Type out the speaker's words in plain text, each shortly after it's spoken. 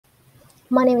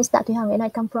My name is THUY and I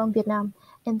come from Vietnam,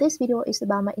 and this video is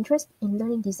about my interest in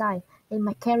learning design and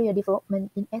my career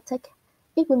development in EdTech.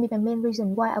 It will be the main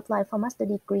reason why I applied for master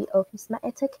degree of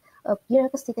SmartEdTech of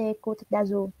Université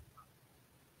THUY.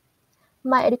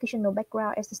 My educational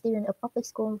background as a student of public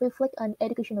school reflects an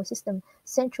educational system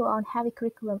central on heavy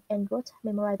curriculum and rote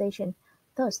memorization,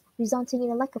 thus resulting in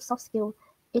a lack of soft skills.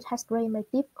 It has raised my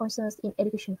deep concerns in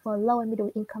education for low and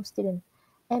middle income students,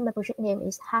 and my project name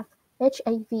is HAVE,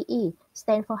 HAVE,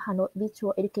 stand for Hanoi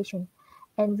Virtual Education.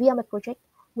 And via my project,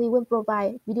 we will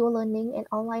provide video learning and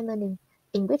online learning,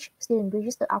 in which students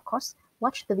register our course,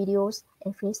 watch the videos,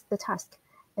 and finish the task.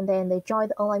 And then they join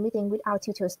the online meeting with our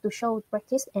tutors to show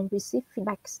practice and receive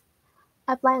feedbacks.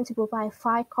 I plan to provide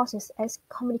 5 courses as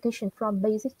communication from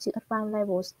basic to advanced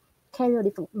levels, career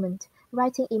development,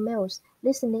 writing emails,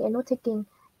 listening and note-taking,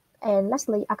 and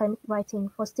lastly, academic writing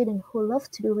for students who love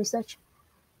to do research.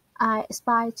 I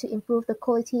aspire to improve the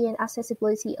quality and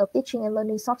accessibility of teaching and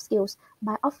learning soft skills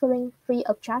by offering free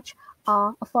of charge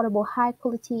or affordable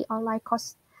high-quality online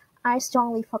courses. I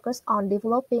strongly focus on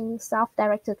developing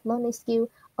self-directed learning skills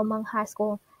among high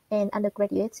school and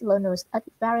undergraduate learners at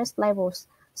various levels,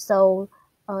 so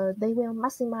they will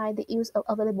maximize the use of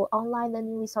available online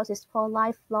learning resources for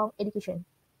lifelong education.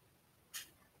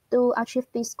 To achieve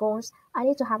these goals, I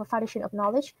need to have a foundation of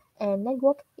knowledge and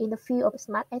network in the field of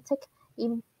smart edtech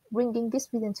in bringing this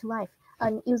vision to life.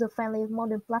 An user-friendly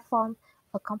modern platform,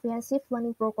 a comprehensive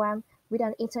learning program with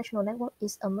an international network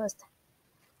is a must.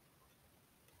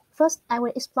 First, I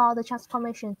will explore the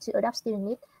transformation to adapt student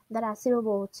needs that are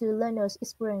suitable to learners'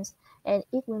 experience, and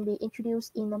it will be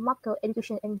introduced in the market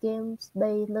education and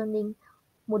games-based learning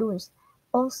modules.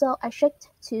 Also, I seek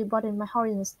to broaden my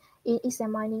horizons in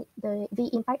examining the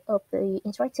impact of the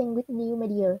interacting with new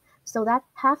media so that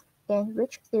HAVE can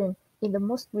reach students in the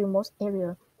most remote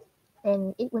area,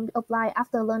 and it will be applied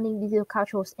after learning digital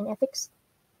cultures and ethics.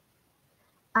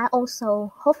 I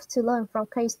also hope to learn from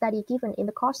case study given in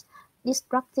the course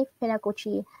Disruptive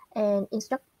Pedagogy and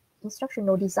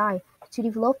Instructional Design to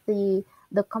develop the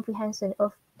comprehension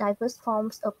of diverse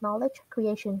forms of knowledge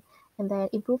creation and then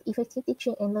improve effective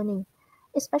teaching and learning,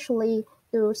 especially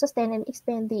to sustain and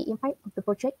expand the impact of the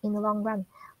project in the long run.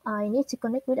 I need to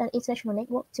connect with an international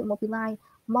network to mobilize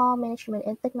more management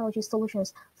and technology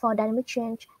solutions for dynamic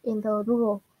change in the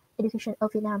rural education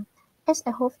of Vietnam. As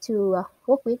I hope to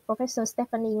work with Professor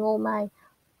Stephanie Ngô,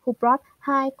 who brought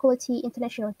high-quality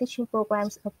international teaching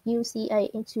programs of UCA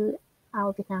into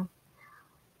our Vietnam.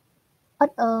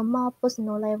 At a more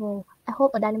personal level, I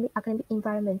hope a dynamic academic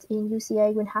environment in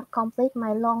UCA will help complete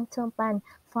my long-term plan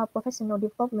for professional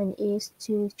development is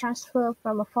to transfer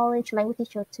from a foreign language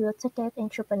teacher to a tech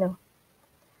entrepreneur.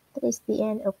 That is the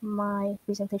end of my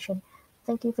presentation.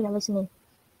 Thank you for your listening.